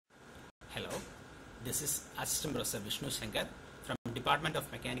Hello, this is Assistant Prof. Vishnu Sankar from Department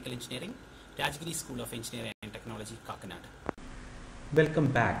of Mechanical Engineering, Rajgiri School of Engineering and Technology, Kakinada. Welcome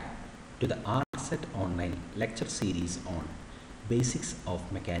back to the RSET online lecture series on Basics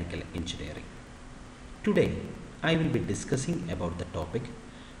of Mechanical Engineering. Today, I will be discussing about the topic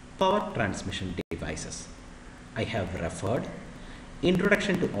Power Transmission Devices. I have referred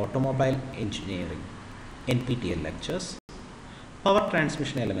Introduction to Automobile Engineering NPTEL lectures, Power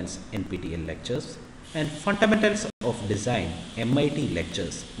Transmission Elements NPTEL lectures, and Fundamentals of Design MIT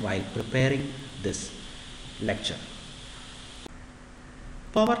lectures while preparing this lecture.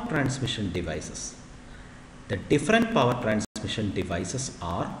 Power transmission devices. The different power transmission devices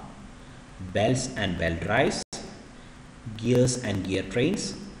are belts and belt drives, gears and gear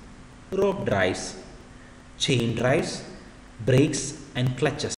trains, rope drives, chain drives, brakes and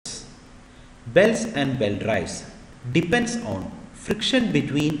clutches. Belts and belt drives depends on friction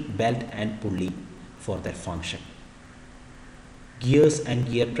between belt and pulley for their function. Gears and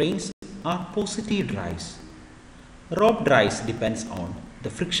gear trains are positive drives. Rope drives depends on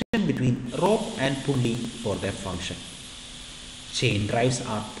the friction between rope and pulley for their function. Chain drives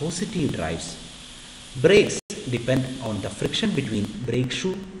are positive drives. Brakes depend on the friction between brake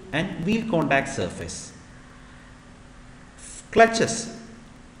shoe and wheel contact surface. Clutches,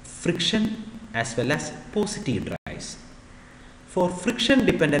 friction as well as positive drives. For friction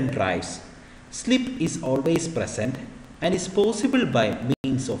dependent drives, slip is always present and is possible by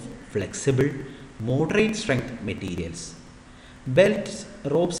means of flexible, moderate strength materials. Belts,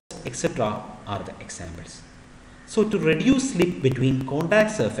 ropes, etc. are the examples. So to reduce slip between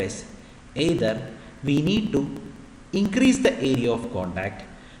contact surface, either we need to increase the area of contact,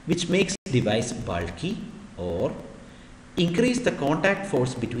 which makes device bulky, or increase the contact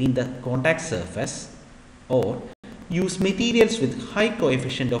force between the contact surface, or use materials with high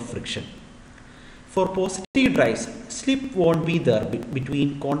coefficient of friction. For positive drives, slip won't be there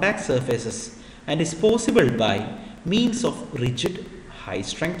between contact surfaces and is possible by means of rigid, high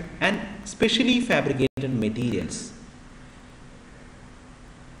strength and specially fabricated materials.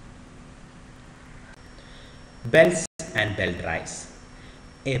 Belts and belt drives.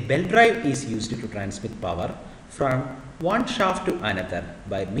 A belt drive is used to transmit power from one shaft to another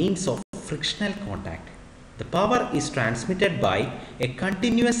by means of frictional contact. The power is transmitted by a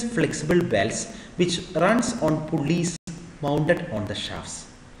continuous flexible belts which runs on pulleys mounted on the shafts.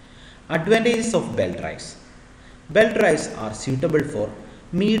 Advantages of belt drives. Belt drives are suitable for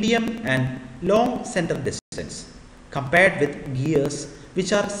medium and long center distance compared with gears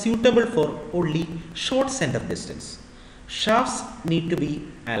which are suitable for only short center distance. Shafts need to be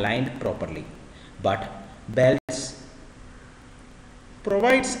aligned properly, but belts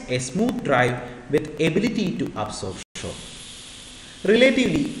provides a smooth drive with ability to absorb shock.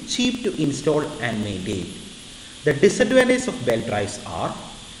 Relatively cheap to install and maintain. The disadvantages of belt drives are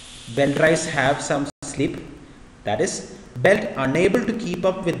belt drives have some slip, that is belt unable to keep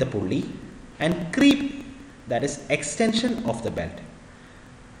up with the pulley, and creep, that is extension of the belt.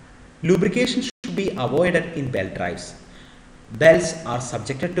 Lubrication should be avoided in belt drives. Belts are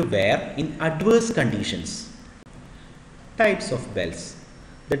subjected to wear in adverse conditions. Types of belts.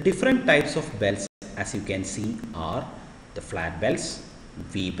 The different types of belts, as you can see, are the flat belts,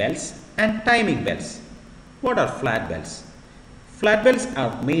 V belts and timing belts. What are flat belts? Flat belts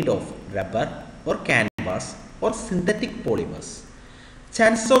are made of rubber or canvas or synthetic polymers.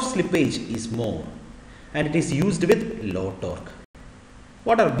 Chances of slippage is more and it is used with low torque.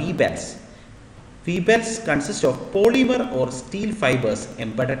 What are V belts? V belts consist of polymer or steel fibers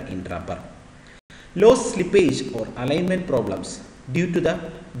embedded in rubber. Low slippage or alignment problems due to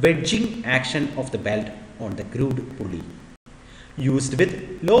the wedging action of the belt on the grooved pulley. Used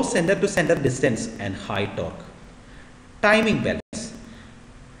with low center to center distance and high torque. Timing belts.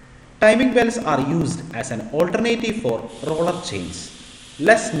 Timing belts are used as an alternative for roller chains.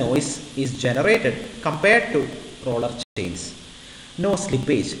 Less noise is generated compared to roller chains. No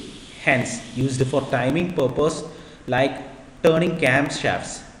slippage, hence used for timing purpose like turning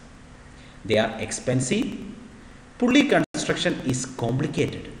camshafts. They are expensive. Pulley construction is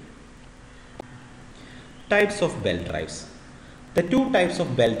complicated. Types of belt drives. The two types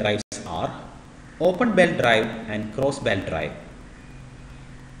of belt drives are open belt drive and cross belt drive.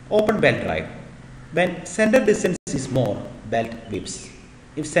 Open belt drive. When center distance is more, belt whips.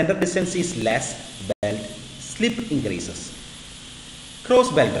 If center distance is less, belt slip increases.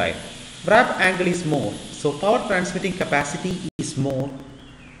 Cross belt drive. Wrap angle is more, so power transmitting capacity is more.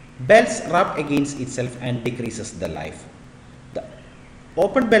 Belts rub against itself and decreases the life. The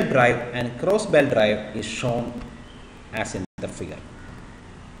open belt drive and cross belt drive is shown as in the figure.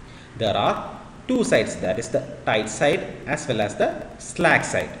 There are two sides, that is the tight side as well as the slack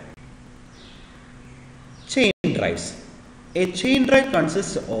side. Chain drives. A chain drive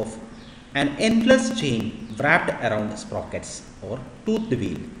consists of an endless chain wrapped around sprockets or toothed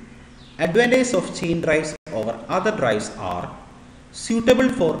wheel. Advantages of chain drives over other drives are suitable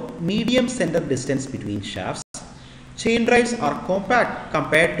for medium center distance between shafts. Chain drives are compact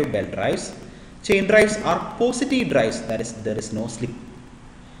compared to belt drives. Chain drives are positive drives, that is, there is no slip.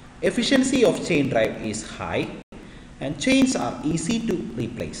 Efficiency of chain drive is high and chains are easy to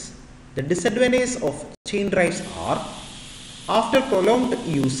replace. The disadvantages of chain drives are after prolonged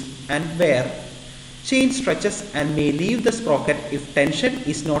use and wear, chain stretches and may leave the sprocket if tension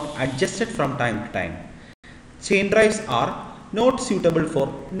is not adjusted from time to time. Chain drives are not suitable for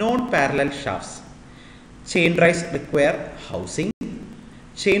non-parallel shafts. Chain drives require housing.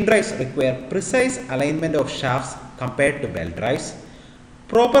 Chain drives require precise alignment of shafts compared to belt drives.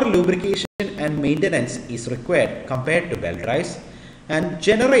 Proper lubrication and maintenance is required compared to belt drives and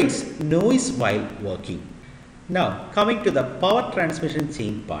generates noise while working. Now coming to the power transmission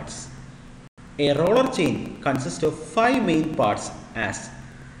chain parts. A roller chain consists of 5 main parts as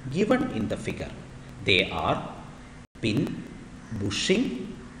given in the figure. They are pin,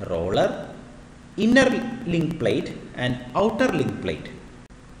 bushing, roller, inner link plate and outer link plate.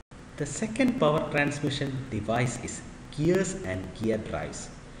 The second power transmission device is gears and gear drives.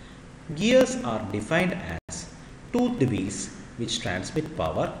 Gears are defined as toothed wheels which transmit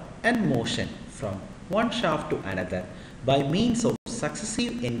power and motion from one shaft to another by means of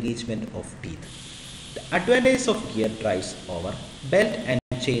successive engagement of teeth. The advantages of gear drives over belt and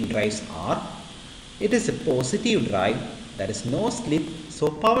chain drives are it is a positive drive, there is no slip, so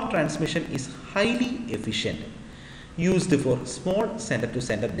power transmission is highly efficient, used for small center to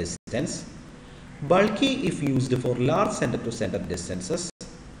center distance, bulky if used for large center to center distances.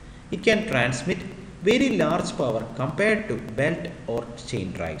 It can transmit very large power compared to belt or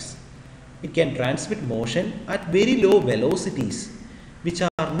chain drives. It can transmit motion at very low velocities which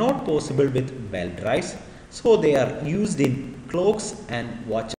are not possible with belt drives, so they are used in clocks and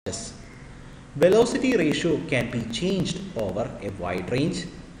watches. Velocity ratio can be changed over a wide range.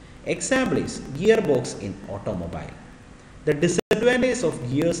 Example is gearbox in automobile. The disadvantages of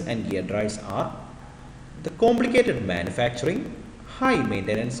gears and gear drives are the complicated manufacturing, high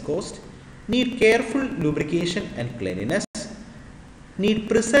maintenance cost, need careful lubrication and cleanliness, need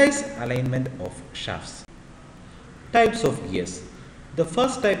precise alignment of shafts. Types of gears. The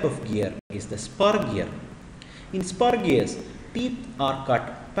first type of gear is the spur gear. In spur gears, teeth are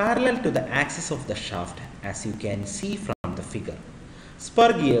cut parallel to the axis of the shaft as you can see from the figure.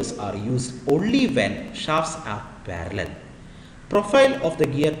 Spur gears are used only when shafts are parallel. Profile of the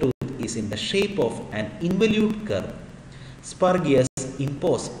gear tooth is in the shape of an involute curve. Spur gears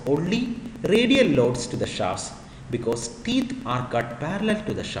impose only radial loads to the shafts because teeth are cut parallel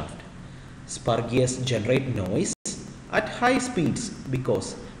to the shaft. Spur gears generate noise at high speeds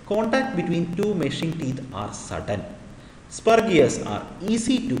because contact between two meshing teeth are sudden. Spur gears are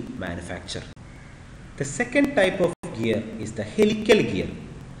easy to manufacture. The second type of gear is the helical gear.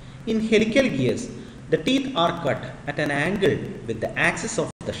 In helical gears, the teeth are cut at an angle with the axis of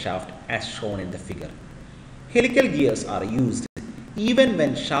the shaft as shown in the figure. Helical gears are used even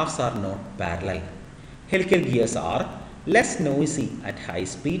when shafts are not parallel. Helical gears are less noisy at high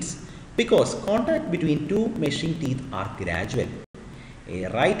speeds because contact between two meshing teeth are gradual. A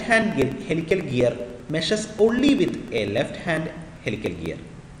right-hand helical gear meshes only with a left-hand helical gear.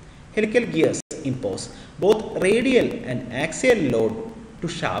 Helical gears impose both radial and axial load to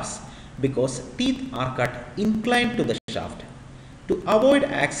shafts because teeth are cut inclined to the shaft. To avoid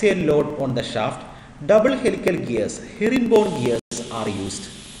axial load on the shaft, double helical gears, herringbone gears are used.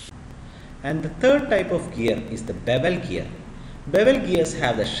 And the third type of gear is the bevel gear. Bevel gears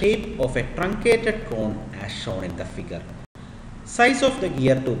have the shape of a truncated cone as shown in the figure. Size of the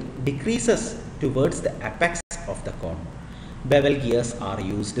gear tooth decreases towards the apex of the cone. Bevel gears are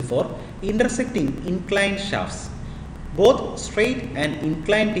used for intersecting inclined shafts. Both straight and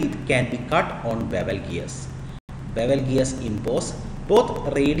inclined teeth can be cut on bevel gears. Bevel gears impose both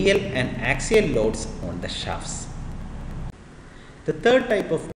radial and axial loads on the shafts. The third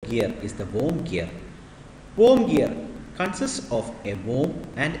type of gear is the worm gear. Worm gear consists of a worm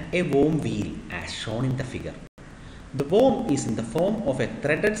and a worm wheel as shown in the figure. The worm is in the form of a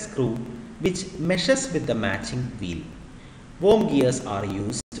threaded screw which meshes with the matching wheel. Worm gears are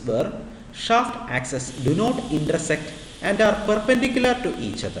used where shaft axes do not intersect and are perpendicular to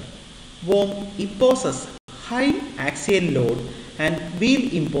each other. Worm imposes high axial load and wheel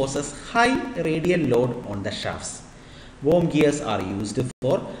imposes high radial load on the shafts. Worm gears are used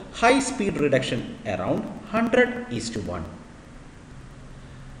for high speed reduction around 100:1.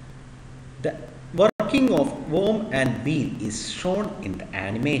 The working of worm and wheel is shown in the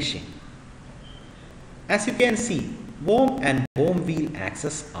animation. As you can see, worm and worm wheel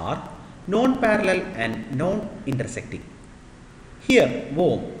axes are non-parallel and non-intersecting. Here,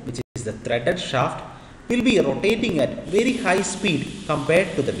 worm, which is the threaded shaft, will be rotating at very high speed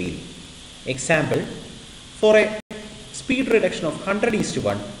compared to the wheel. Example, for a speed reduction of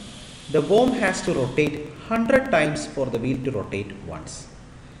 100:1, the worm has to rotate 100 times for the wheel to rotate once.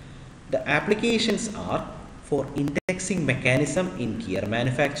 The applications are for indexing mechanism in gear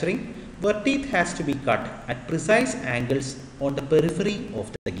manufacturing, where teeth has to be cut at precise angles on the periphery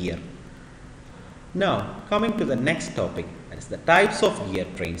of the gear. Now coming to the next topic, that is the types of gear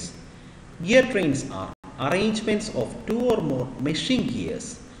trains. Gear trains are arrangements of two or more meshing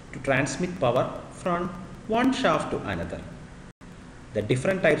gears to transmit power from one shaft to another. The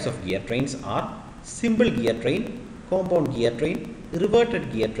different types of gear trains are simple gear train, compound gear train,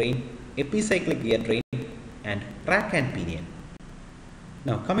 reverted gear train, epicyclic gear train, and rack and pinion.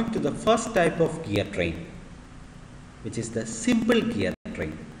 Now coming to the first type of gear train, which is the simple gear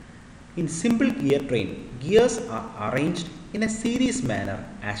train. In simple gear train, gears are arranged in a series manner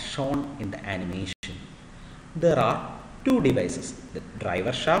as shown in the animation. There are two devices, the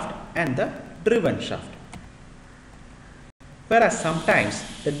driver shaft and the driven shaft. Whereas sometimes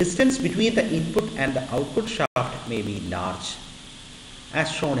the distance between the input and the output shaft may be large,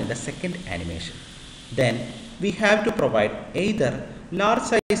 as shown in the second animation. Then we have to provide either large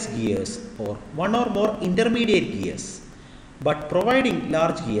size gears or one or more intermediate gears, but providing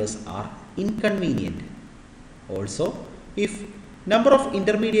large gears are inconvenient. Also, if number of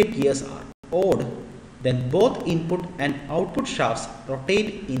intermediate gears are odd, then both input and output shafts rotate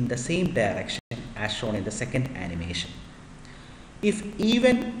in the same direction as shown in the second animation. If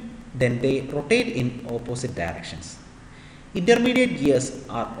even, then they rotate in opposite directions. Intermediate gears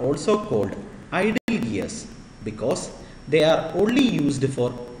are also called idle gears because they are only used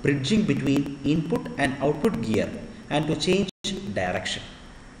for bridging between input and output gear and to change direction.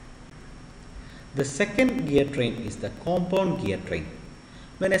 The second gear train is the compound gear train.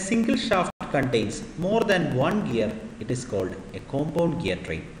 When a single shaft contains more than one gear, it is called a compound gear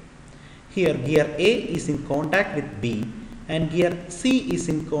train. Here gear A is in contact with B and gear C is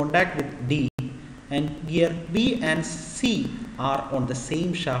in contact with D, and gear B and C are on the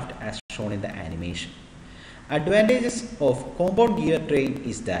same shaft as shown in the animation. Advantages of compound gear train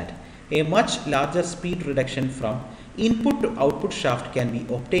is that a much larger speed reduction from input to output shaft can be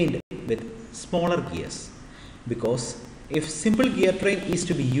obtained with smaller gears, because if simple gear train is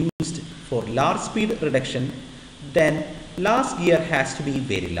to be used for large speed reduction, then last gear has to be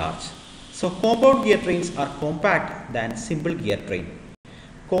very large. So compound gear trains are compact than simple gear train.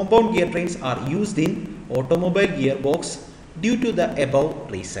 Compound gear trains are used in automobile gearbox due to the above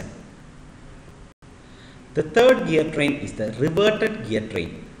reason. The third gear train is the reverted gear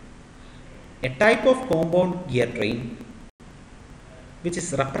train, a type of compound gear train which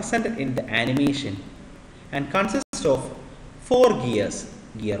is represented in the animation and consists of 4 gears,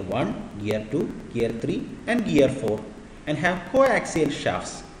 gear 1, gear 2, gear 3 and gear 4, and have coaxial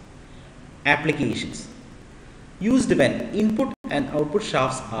shafts. Applications: used when input and output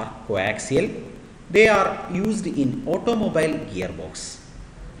shafts are coaxial. They are used in automobile gearbox.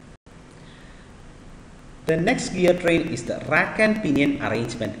 The next gear train is the rack and pinion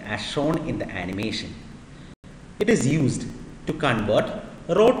arrangement as shown in the animation. It is used to convert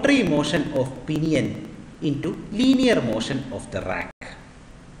rotary motion of pinion into linear motion of the rack.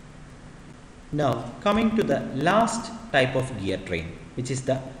 Now coming to the last type of gear train, which is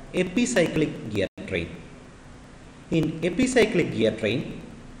the epicyclic gear train. In epicyclic gear train,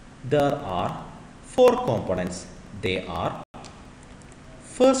 there are 4 components. They are: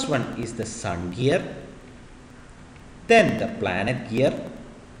 first one is the sun gear, then the planet gear,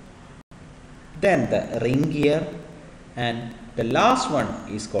 then the ring gear, and the last one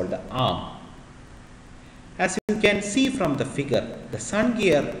is called the arm. As you can see from the figure, the sun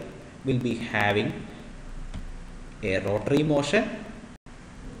gear will be having a rotary motion.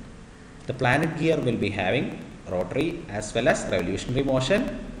 The planet gear will be having rotary as well as revolutionary motion.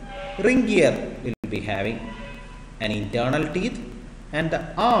 Ring gear will be having an internal teeth, and the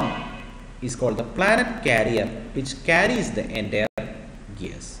arm is called the planet carrier, which carries the entire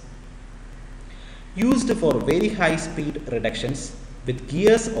gears. Used for very high speed reductions with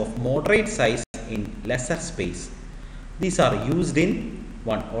gears of moderate size in lesser space. These are used in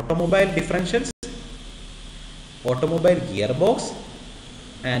automobile differentials, automobile gearbox,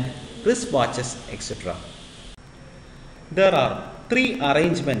 and wristwatches, etc. There are three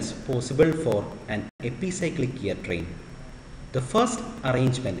arrangements possible for an epicyclic gear train. The first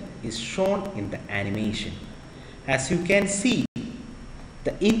arrangement is shown in the animation. As you can see,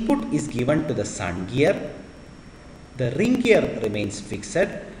 the input is given to the sun gear, the ring gear remains fixed,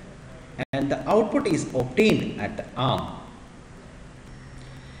 and the output is obtained at the arm.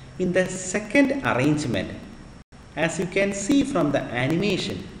 In the second arrangement, as you can see from the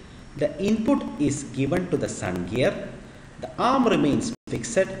animation, the input is given to the sun gear, the arm remains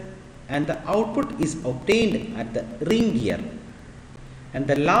fixed, and the output is obtained at the ring gear. And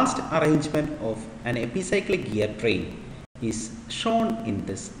the last arrangement of an epicyclic gear train is shown in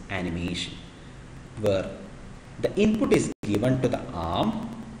this animation, where the input is given to the arm,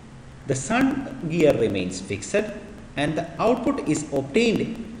 the sun gear remains fixed, and the output is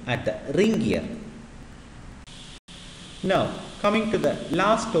obtained at the ring gear. Now, coming to the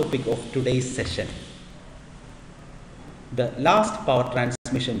last topic of today's session, the last power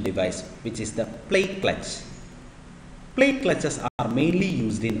transmission device, which is the plate clutch. Plate clutches are mainly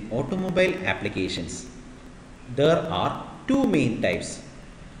used in automobile applications. There are two main types,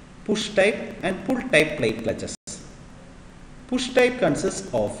 push type and pull type plate clutches. Push type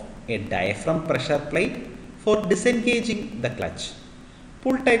consists of a diaphragm pressure plate for disengaging the clutch.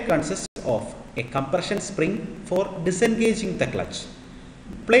 Pull type consists of a compression spring for disengaging the clutch.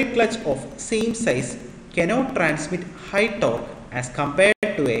 Plate clutch of same size cannot transmit high torque as compared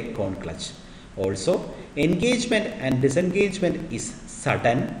to a cone clutch. Also, engagement and disengagement is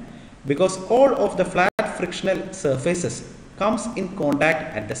sudden because all of the flat frictional surfaces comes in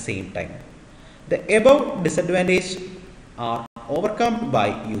contact at the same time. The above disadvantages are overcome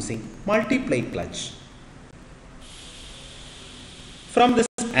by using multi-plate clutch. From this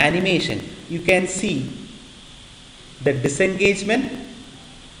animation, you can see the disengagement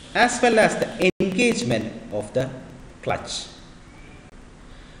as well as the engagement of the clutch.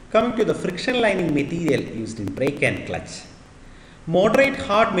 Coming to the friction lining material used in brake and clutch. Moderate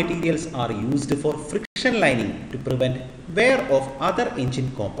hard materials are used for friction lining to prevent wear of other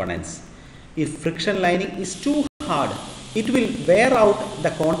engine components. If friction lining is too hard, it will wear out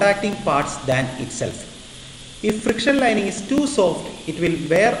the contacting parts than itself. If friction lining is too soft, it will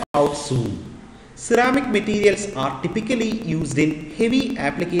wear out soon. Ceramic materials are typically used in heavy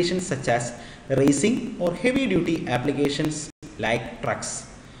applications such as racing or heavy duty applications like trucks.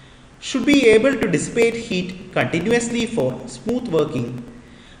 Should be able to dissipate heat continuously for smooth working.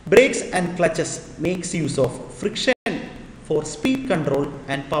 Brakes and clutches makes use of friction for speed control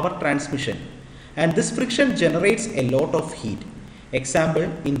and power transmission, and this friction generates a lot of heat. Example,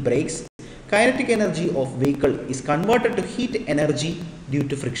 in brakes, kinetic energy of vehicle is converted to heat energy due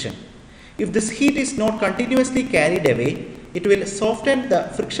to friction. If this heat is not continuously carried away, it will soften the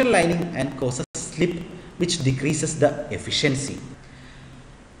friction lining and causes slip, which decreases the efficiency.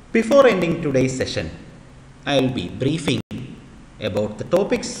 Before ending today's session, I will be briefing about the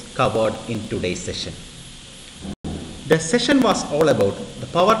topics covered in today's session. The session was all about the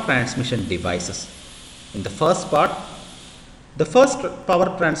power transmission devices. In the first part, the first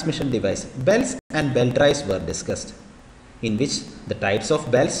power transmission device, bells and bell drives, were discussed, in which the types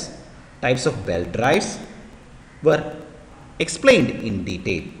of bells, types of bell drives were explained in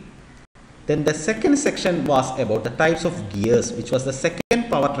detail. Then the second section was about the types of gears, which was the second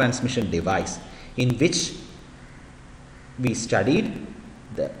power transmission device, in which we studied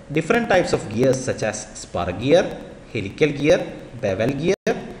the different types of gears such as spur gear, helical gear, bevel gear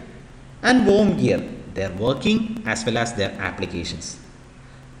and worm gear, their working as well as their applications.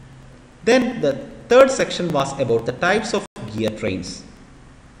 Then the third section was about the types of gear trains.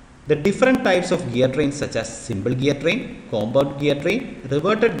 The different types of gear trains such as simple gear train, compound gear train,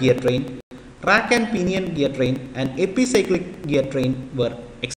 reverted gear train, rack and pinion gear train and epicyclic gear train were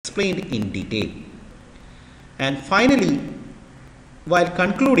explained in detail. And finally, while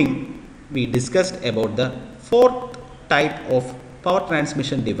concluding, we discussed about the fourth type of power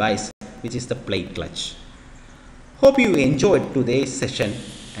transmission device, which is the plate clutch. Hope you enjoyed today's session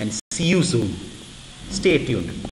and see you soon. Stay tuned.